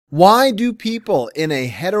Why do people in a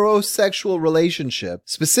heterosexual relationship,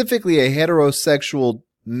 specifically a heterosexual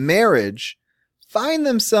marriage, find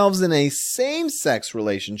themselves in a same-sex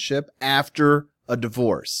relationship after a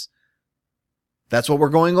divorce? That's what we're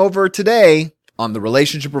going over today on the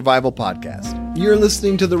Relationship Revival Podcast. You're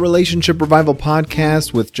listening to the Relationship Revival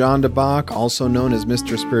Podcast with John DeBach, also known as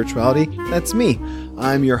Mr. Spirituality. That's me.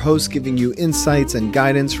 I'm your host, giving you insights and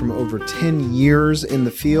guidance from over 10 years in the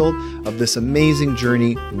field of this amazing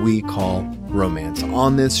journey we call romance.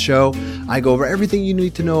 On this show, I go over everything you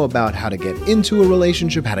need to know about how to get into a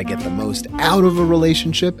relationship, how to get the most out of a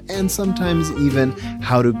relationship, and sometimes even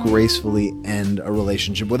how to gracefully end a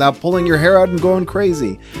relationship without pulling your hair out and going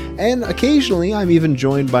crazy. And occasionally, I'm even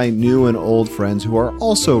joined by new and old friends who are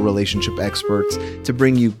also relationship experts to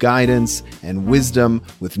bring you guidance and wisdom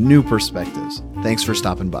with new perspectives. Thanks for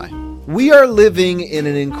stopping by. We are living in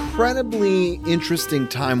an incredibly interesting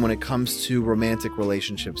time when it comes to romantic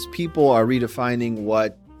relationships. People are redefining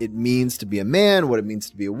what it means to be a man, what it means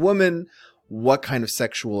to be a woman, what kind of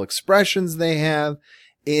sexual expressions they have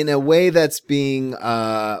in a way that's being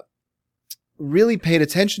really paid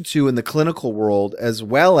attention to in the clinical world, as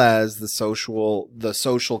well as the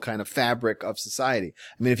social kind of fabric of society.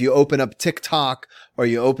 I mean, if you open up TikTok or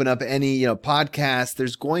you open up any, podcast,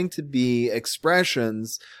 there's going to be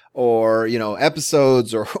expressions or,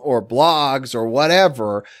 episodes or blogs or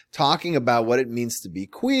whatever talking about what it means to be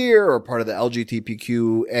queer or part of the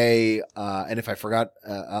LGBTQA. And if I forgot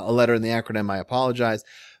a letter in the acronym, I apologize.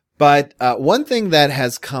 But one thing that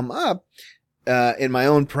has come up in my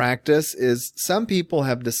own practice is some people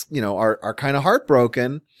have this, are kind of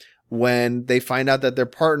heartbroken when they find out that their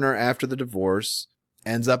partner after the divorce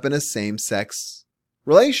ends up in a same-sex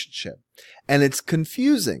relationship. And it's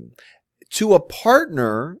confusing. To a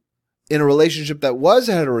partner in a relationship that was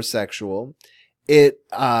heterosexual, it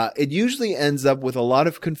usually ends up with a lot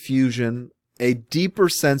of confusion, a deeper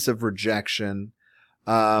sense of rejection,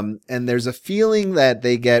 and there's a feeling that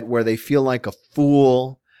they get where they feel like a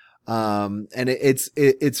fool. And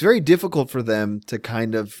it's very difficult for them to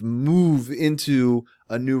kind of move into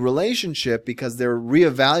a new relationship because they're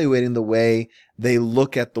reevaluating the way they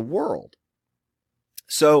look at the world.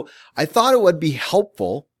 So I thought it would be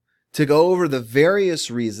helpful to go over the various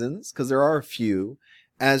reasons, because there are a few,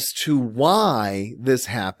 as to why this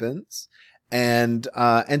happens, and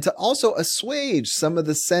to also assuage some of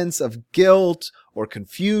the sense of guilt or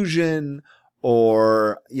confusion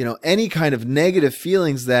or, any kind of negative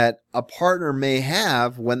feelings that a partner may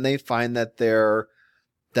have when they find that their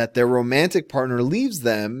romantic partner leaves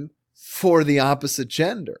them for the opposite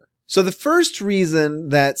gender. So the first reason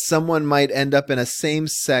that someone might end up in a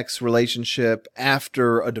same-sex relationship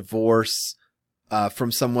after a divorce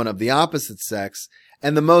from someone of the opposite sex,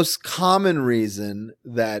 and the most common reason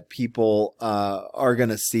that people are going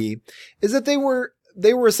to see, is that they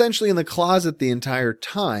were essentially in the closet the entire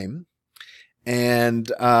time. And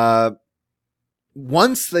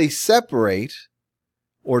once they separate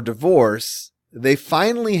or divorce, they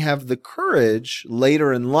finally have the courage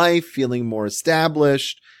later in life, feeling more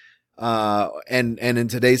established, and in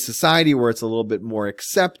today's society where it's a little bit more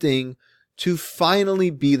accepting, to finally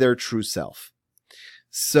be their true self.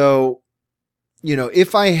 So,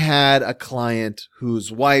 if I had a client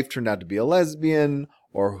whose wife turned out to be a lesbian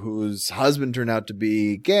or whose husband turned out to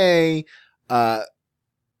be gay, the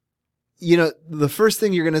first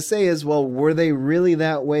thing you're going to say is, well, were they really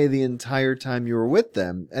that way the entire time you were with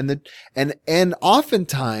them? And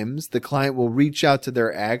oftentimes the client will reach out to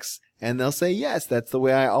their ex and they'll say, yes, that's the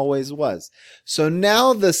way I always was. So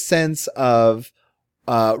now the sense of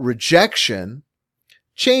rejection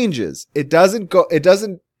changes. It doesn't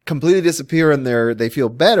completely disappear and they feel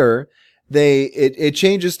better. It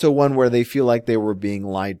changes to one where they feel like they were being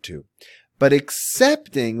lied to. But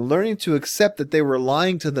learning to accept that they were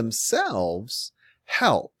lying to themselves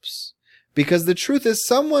helps. Because the truth is,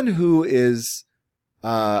 someone who is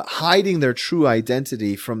hiding their true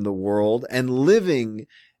identity from the world and living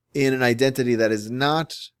in an identity that is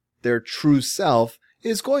not their true self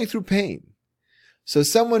is going through pain. So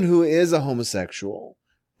someone who is a homosexual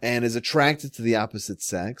and is attracted to the opposite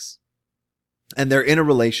sex, and they're in a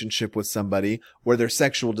relationship with somebody where their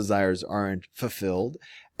sexual desires aren't fulfilled,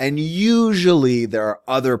 and usually there are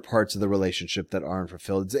other parts of the relationship that aren't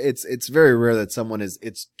fulfilled. It's very rare that someone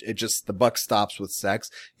it just the buck stops with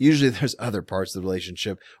sex. Usually there's other parts of the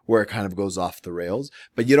relationship where it kind of goes off the rails,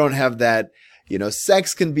 but you don't have that.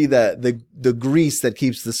 Sex can be the grease that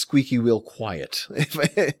keeps the squeaky wheel quiet,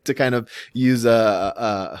 to kind of use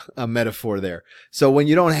a metaphor there. So when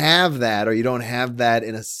you don't have that, or you don't have that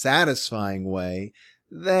in a satisfying way,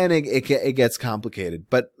 then it gets complicated.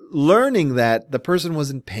 But learning that the person was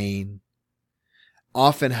in pain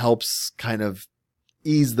often helps kind of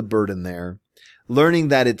ease the burden there. Learning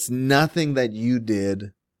that it's nothing that you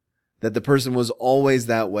did, that the person was always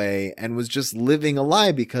that way and was just living a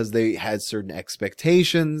lie because they had certain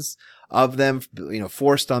expectations of them,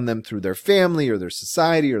 forced on them through their family or their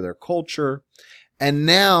society or their culture. And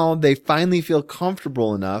now they finally feel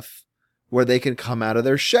comfortable enough where they can come out of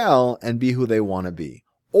their shell and be who they want to be.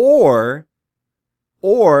 Or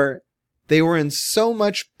they were in so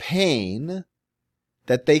much pain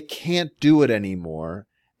that they can't do it anymore.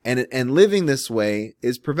 And living this way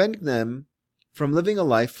is preventing them from living a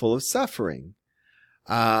life full of suffering.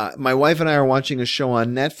 My wife and I are watching a show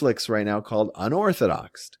on Netflix right now called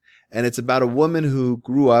Unorthodoxed. And it's about a woman who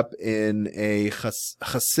grew up in a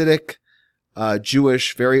Hasidic,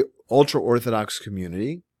 Jewish, very ultra-Orthodox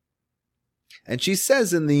community. And she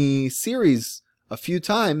says in the series a few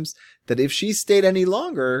times that if she stayed any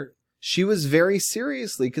longer, she was very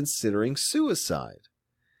seriously considering suicide.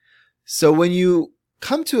 So when you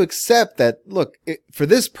come to accept that, look, for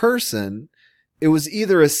this person, it was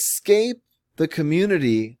either escape the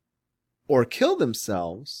community or kill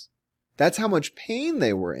themselves, that's how much pain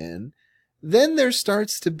they were in, then there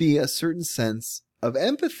starts to be a certain sense of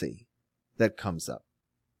empathy that comes up.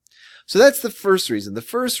 So that's the first reason. The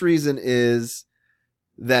first reason is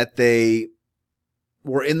that they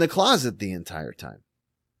were in the closet the entire time.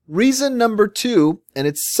 Reason number two, and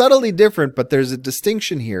it's subtly different, but there's a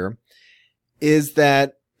distinction here, is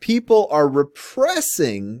that people are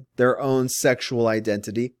repressing their own sexual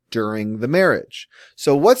identity during the marriage.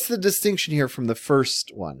 So what's the distinction here from the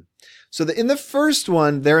first one? So in the first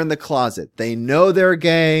one, they're in the closet. They know they're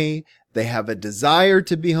gay. They have a desire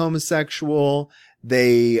to be homosexual.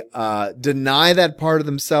 They deny that part of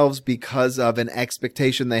themselves because of an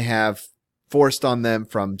expectation they have forced on them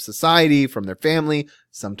from society, from their family,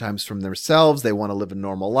 sometimes from themselves. They want to live a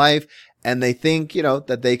normal life. And they think,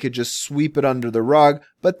 that they could just sweep it under the rug,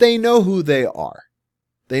 but they know who they are.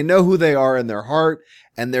 They know who they are in their heart,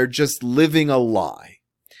 and they're just living a lie.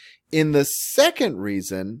 In the second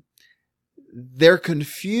reason, they're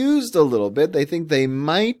confused a little bit. They think they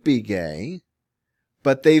might be gay,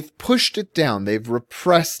 but they've pushed it down. They've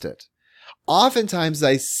repressed it. Oftentimes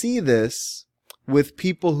I see this with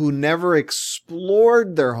people who never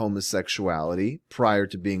explored their homosexuality prior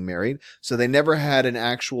to being married. So they never had an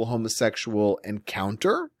actual homosexual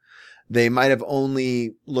encounter. They might have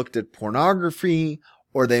only looked at pornography,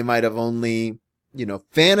 or they might have only,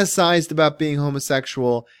 fantasized about being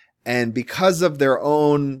homosexual. And because of their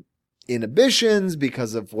own inhibitions,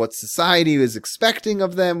 because of what society is expecting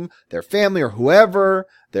of them, their family or whoever,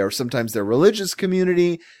 sometimes their religious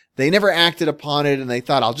community, they never acted upon it, and they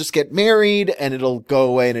thought, I'll just get married and it'll go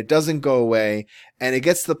away, and it doesn't go away. And it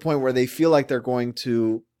gets to the point where they feel like they're going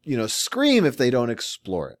to, scream if they don't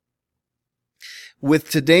explore it. With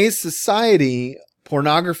today's society,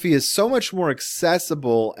 pornography is so much more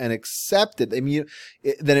accessible and accepted than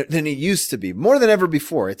it used to be, more than ever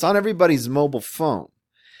before. It's on everybody's mobile phone.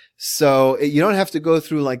 So you don't have to go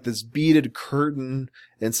through like this beaded curtain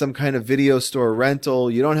in some kind of video store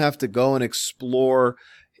rental. You don't have to go and explore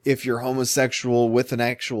if you're homosexual with an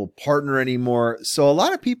actual partner anymore. So a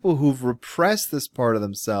lot of people who've repressed this part of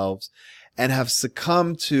themselves and have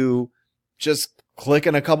succumbed to just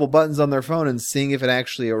clicking a couple buttons on their phone and seeing if it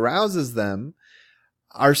actually arouses them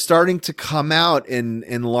are starting to come out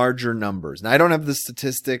in larger numbers. Now, I don't have the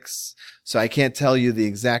statistics, so I can't tell you the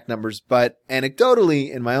exact numbers, but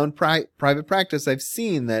anecdotally in my own private practice, I've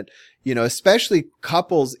seen that, especially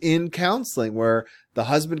couples in counseling where the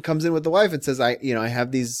husband comes in with the wife and says, I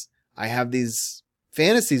have these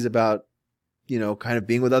fantasies about, kind of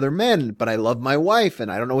being with other men, but I love my wife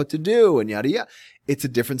and I don't know what to do and yada, yada. It's a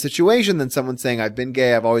different situation than someone saying, I've been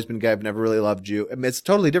gay. I've always been gay. I've never really loved you. I mean, it's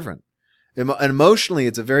totally different. And emotionally,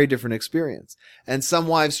 it's a very different experience. And some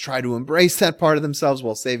wives try to embrace that part of themselves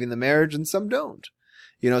while saving the marriage, and some don't.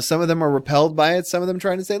 Some of them are repelled by it. Some of them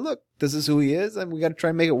trying to say, look, this is who he is, and we got to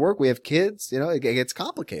try and make it work. We have kids. It gets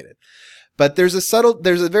complicated. But there's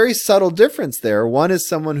a very subtle difference there. One is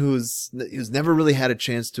someone who's never really had a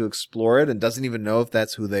chance to explore it and doesn't even know if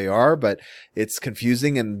that's who they are, but it's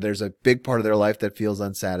confusing, and there's a big part of their life that feels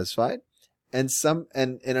unsatisfied. And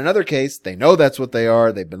in another case, they know that's what they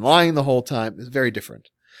are. They've been lying the whole time. It's very different.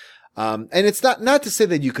 And it's not to say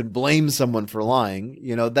that you can blame someone for lying.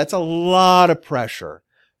 That's a lot of pressure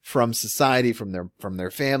from society, from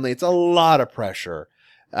their family. It's a lot of pressure.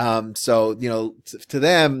 So, to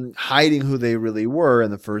them, hiding who they really were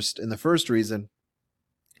in the first reason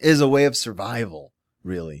is a way of survival,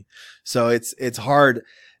 really. So it's hard.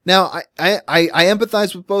 Now, I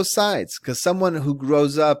empathize with both sides, because someone who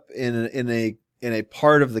grows up in a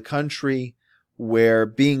part of the country where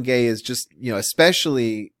being gay is just,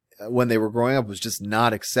 especially when they were growing up, was just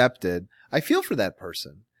not accepted. I feel for that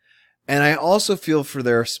person. And I also feel for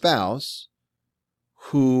their spouse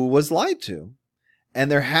who was lied to. And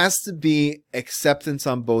there has to be acceptance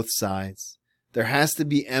on both sides. There has to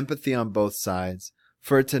be empathy on both sides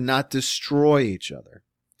for it to not destroy each other.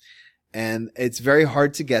 And it's very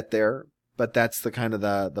hard to get there, but that's the kind of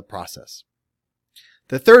the process.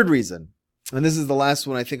 The third reason, and this is the last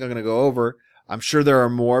one I think I'm going to go over. I'm sure there are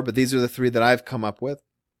more, but these are the three that I've come up with.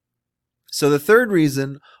 So the third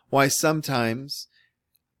reason why sometimes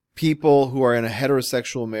people who are in a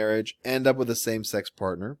heterosexual marriage end up with a same-sex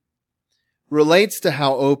partner relates to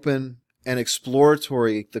how open and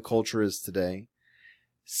exploratory the culture is today.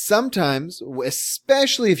 Sometimes,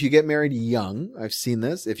 especially if you get married young, I've seen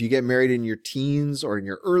this, if you get married in your teens or in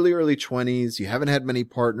your early 20s, you haven't had many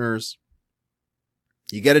partners,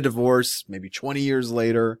 you get a divorce maybe 20 years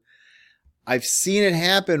later, I've seen it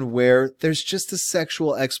happen where there's just a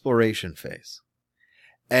sexual exploration phase.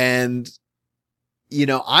 And,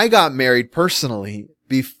 I got married personally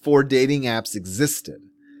before dating apps existed.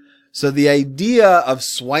 So the idea of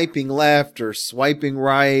swiping left or swiping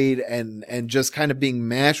right and just kind of being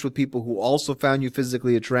matched with people who also found you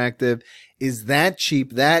physically attractive is that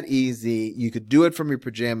cheap, that easy. You could do it from your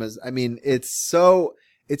pajamas. I mean, it's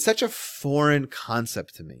such a foreign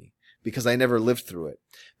concept to me because I never lived through it.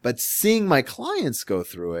 But seeing my clients go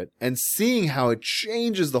through it and seeing how it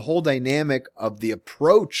changes the whole dynamic of the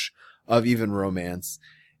approach of even romance,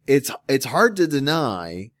 it's hard to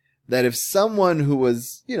deny that if someone who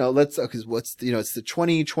was, it's the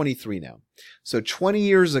 2023 now. So 20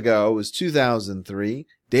 years ago was 2003.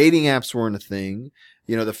 Dating apps weren't a thing.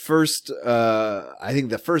 I think the first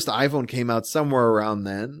iPhone came out somewhere around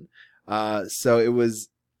then. So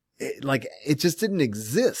it just didn't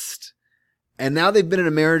exist. And now they've been in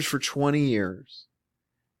a marriage for 20 years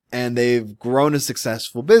and they've grown a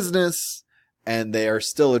successful business and they are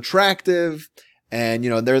still attractive. And,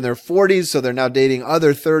 they're in their 40s, so they're now dating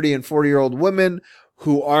other 30 and 40-year-old women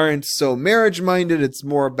who aren't so marriage-minded. It's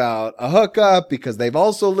more about a hookup because they've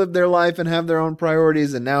also lived their life and have their own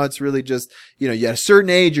priorities. And now it's really just, you at a certain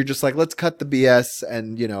age, you're just like, let's cut the BS.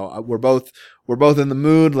 And, we're both in the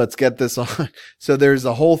mood. Let's get this on. So there's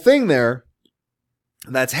a whole thing there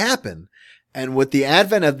that's happened. And with the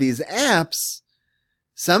advent of these apps,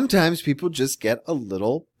 sometimes people just get a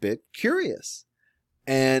little bit curious.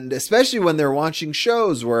 And especially when they're watching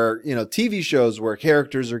shows where, TV shows where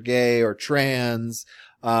characters are gay or trans,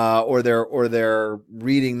 or they're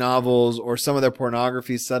reading novels or some of their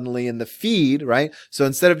pornography suddenly in the feed, right? So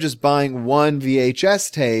instead of just buying one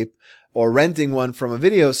VHS tape or renting one from a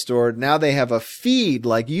video store, now they have a feed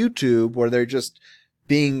like YouTube where they're just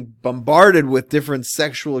being bombarded with different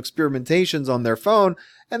sexual experimentations on their phone.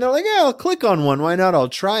 And they're like, yeah, I'll click on one. Why not? I'll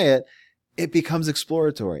try it. It becomes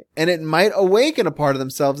exploratory and it might awaken a part of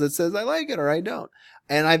themselves that says, I like it or I don't.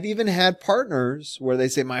 And I've even had partners where they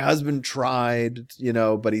say, my husband tried,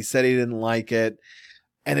 but he said he didn't like it.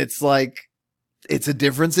 And it's like, it's a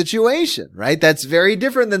different situation, right? That's very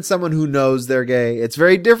different than someone who knows they're gay. It's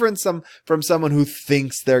very different from someone who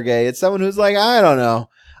thinks they're gay. It's someone who's like, I don't know.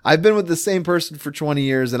 I've been with the same person for 20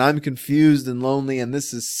 years and I'm confused and lonely. And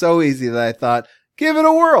this is so easy that I thought, give it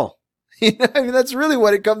a whirl. That's really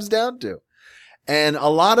what it comes down to. And a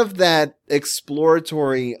lot of that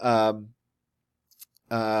exploratory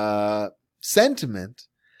sentiment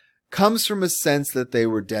comes from a sense that they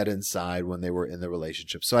were dead inside when they were in the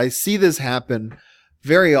relationship. So I see this happen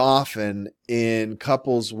very often in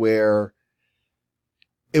couples where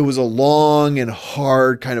it was a long and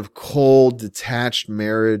hard, kind of cold, detached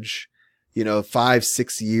marriage, 5,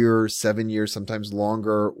 6 years, 7 years, sometimes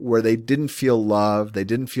longer, where they didn't feel loved, they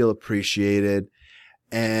didn't feel appreciated.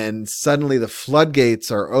 And suddenly the floodgates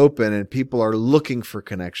are open and people are looking for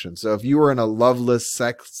connection. So if you were in a loveless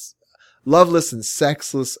and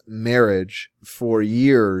sexless marriage for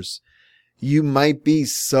years, you might be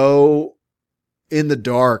so in the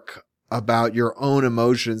dark about your own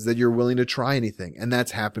emotions that you're willing to try anything. And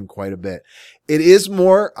that's happened quite a bit. It is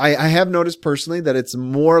more, I have noticed personally that it's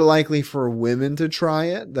more likely for women to try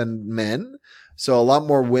it than men. So a lot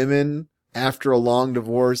more women after a long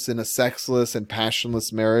divorce in a sexless and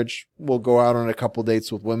passionless marriage will go out on a couple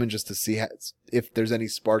dates with women just to see if there's any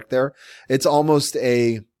spark there. It's almost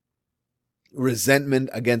a resentment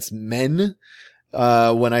against men,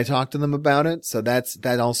 when I talk to them about it. So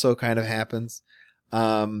that also kind of happens.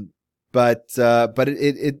 But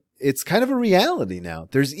it's kind of a reality now.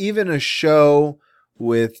 There's even a show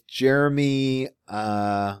with Jeremy,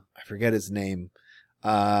 I forget his name.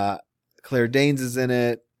 Claire Danes is in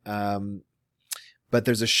it. But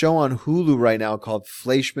there's a show on Hulu right now called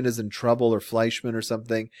Fleischman is in Trouble, or Fleischman or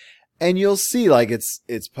something. And you'll see, like,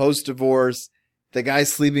 it's post-divorce. The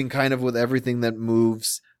guy's sleeping kind of with everything that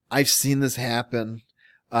moves. I've seen this happen.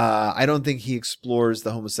 I don't think he explores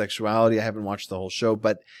the homosexuality. I haven't watched the whole show,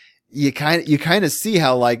 but you kind of see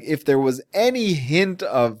how, like, if there was any hint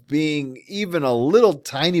of being even a little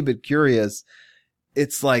tiny bit curious,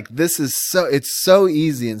 it's like, it's so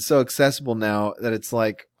easy and so accessible now that it's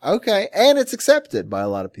like, okay. And it's accepted by a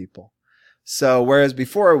lot of people. So whereas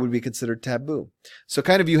before it would be considered taboo. So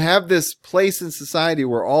kind of you have this place in society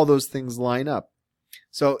where all those things line up.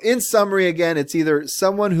 So in summary, again, it's either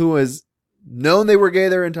someone who has known they were gay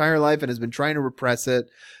their entire life and has been trying to repress it,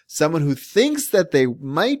 someone who thinks that they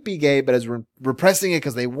might be gay but is repressing it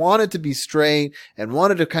because they wanted to be straight and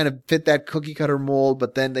wanted to kind of fit that cookie cutter mold,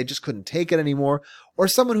 but then they just couldn't take it anymore, or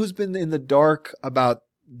someone who's been in the dark about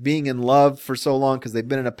being in love for so long because they've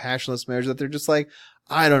been in a passionless marriage that they're just like,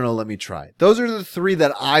 I don't know, let me try. Those are the three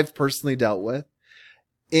that I've personally dealt with.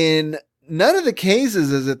 In none of the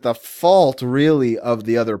cases is it the fault really of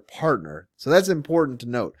the other partner. So that's important to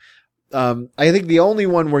note. I think the only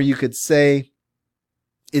one where you could say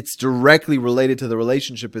it's directly related to the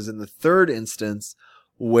relationship is in the third instance,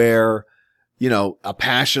 where, you know, a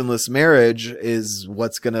passionless marriage is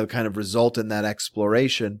what's going to kind of result in that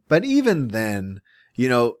exploration. But even then, you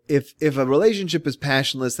know, if a relationship is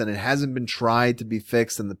passionless and it hasn't been tried to be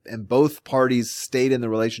fixed, and both parties stayed in the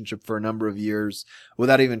relationship for a number of years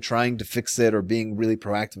without even trying to fix it or being really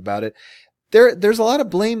proactive about it, there's a lot of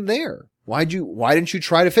blame there. Why didn't you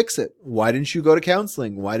try to fix it? Why didn't you go to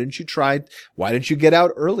counseling? Why didn't you get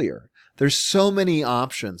out earlier? There's so many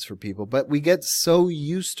options for people, but we get so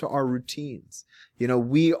used to our routines. You know,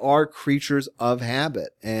 we are creatures of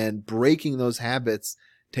habit, and breaking those habits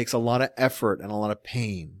takes a lot of effort and a lot of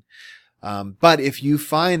pain. But if you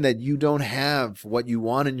find that you don't have what you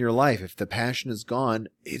want in your life, if the passion is gone,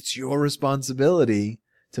 it's your responsibility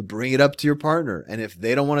to bring it up to your partner. And if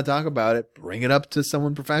they don't want to talk about it, bring it up to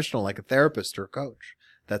someone professional like a therapist or a coach.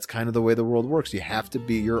 That's kind of the way the world works. You have to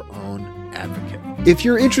be your own advocate. If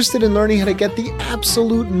you're interested in learning how to get the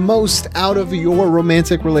absolute most out of your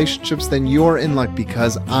romantic relationships, then you're in luck,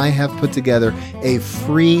 because I have put together a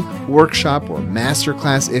free workshop, or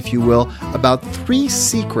masterclass, if you will, about 3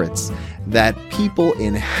 secrets that people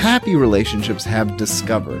in happy relationships have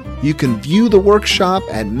discovered. You can view the workshop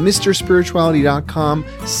at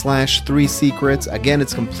mrspirituality.com/3 secrets. Again,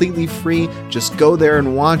 it's completely free. Just go there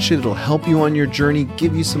and watch it. It'll help you on your journey,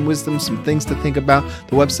 give you some wisdom, some things to think about.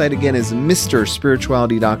 The website again is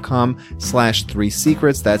mrspirituality.com/3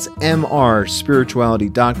 secrets. That's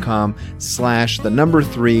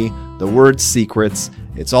mrspirituality.com/3, the word secrets.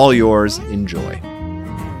 It's all yours. Enjoy.